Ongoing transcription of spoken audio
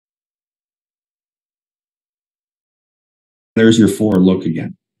there's your 4 look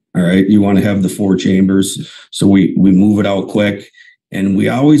again. All right. You want to have the 4 chambers. So we move it out quick. And we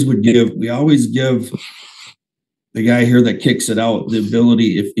always give the guy here that kicks it out the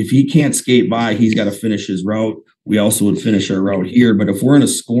ability, if he can't skate by, he's got to finish his route. We also would finish our route here. But if we're in a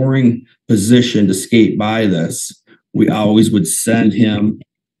scoring position to skate by this, we always would send him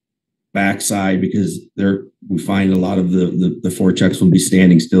backside, because we find a lot of the forechecks will be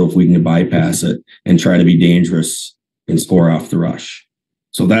standing still if we can bypass it and try to be dangerous and score off the rush.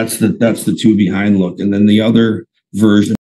 So that's the 2 behind look. And then the other version